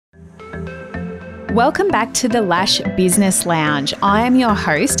Welcome back to the Lash Business Lounge. I am your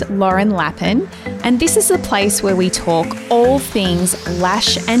host, Lauren Lappin, and this is the place where we talk all things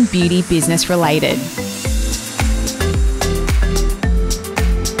lash and beauty business related.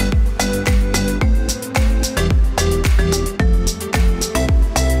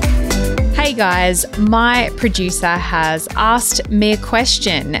 Hey guys, my producer has asked me a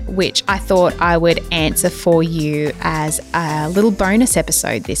question which I thought I would answer for you as a little bonus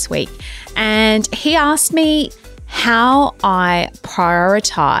episode this week. And he asked me how I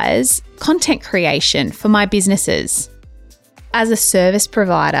prioritize content creation for my businesses. As a service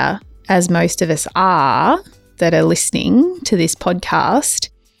provider, as most of us are that are listening to this podcast,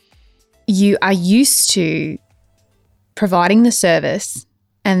 you are used to providing the service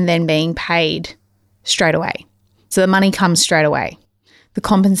and then being paid straight away. So the money comes straight away. The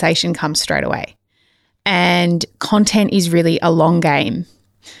compensation comes straight away. And content is really a long game.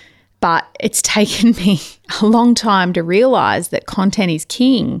 But it's taken me a long time to realize that content is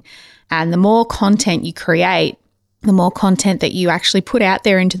king. And the more content you create, the more content that you actually put out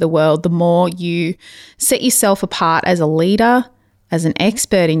there into the world, the more you set yourself apart as a leader, as an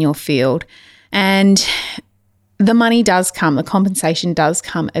expert in your field. And the money does come, the compensation does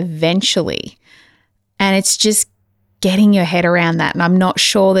come eventually. And it's just getting your head around that. And I'm not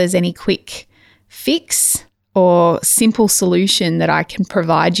sure there's any quick fix or simple solution that I can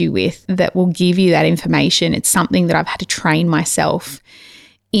provide you with that will give you that information. It's something that I've had to train myself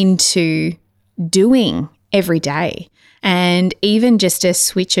into doing every day. And even just a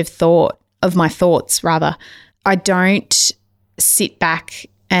switch of my thoughts, I don't sit back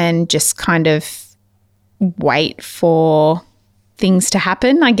and just kind of wait for things to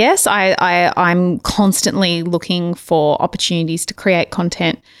happen, I guess. I'm constantly looking for opportunities to create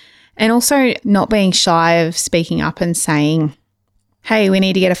content and also not being shy of speaking up and saying, hey, we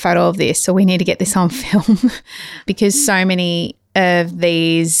need to get a photo of this or we need to get this on film because so many of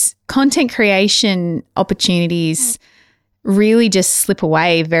these content creation opportunities really just slip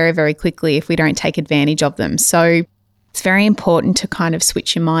away very, very quickly if we don't take advantage of them. So it's very important to kind of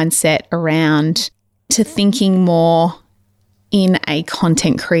switch your mindset around to thinking more in a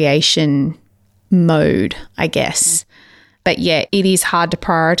content creation mode, I guess. But yeah, it is hard to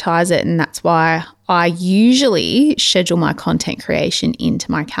prioritize it, and that's why I usually schedule my content creation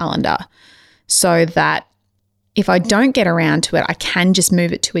into my calendar so that if I don't get around to it, I can just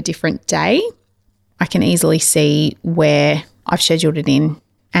move it to a different day. I can easily see where I've scheduled it in,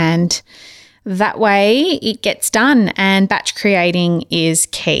 and that way it gets done, and batch creating is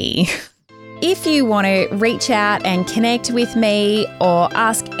key. If you want to reach out and connect with me or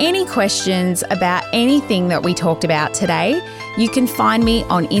ask any questions about anything that we talked about today, you can find me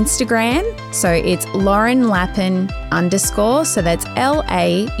on Instagram. So it's Lauren Lappin _. So that's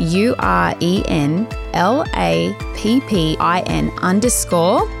LAUREN LAPPIN _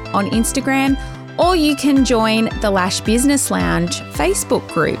 on Instagram. Or you can join the Lash Business Lounge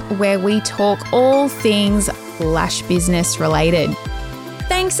Facebook group where we talk all things lash business related.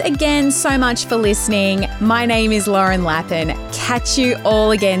 Thanks again so much for listening. My name is Lauren Lappin. Catch you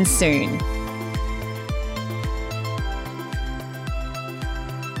all again soon.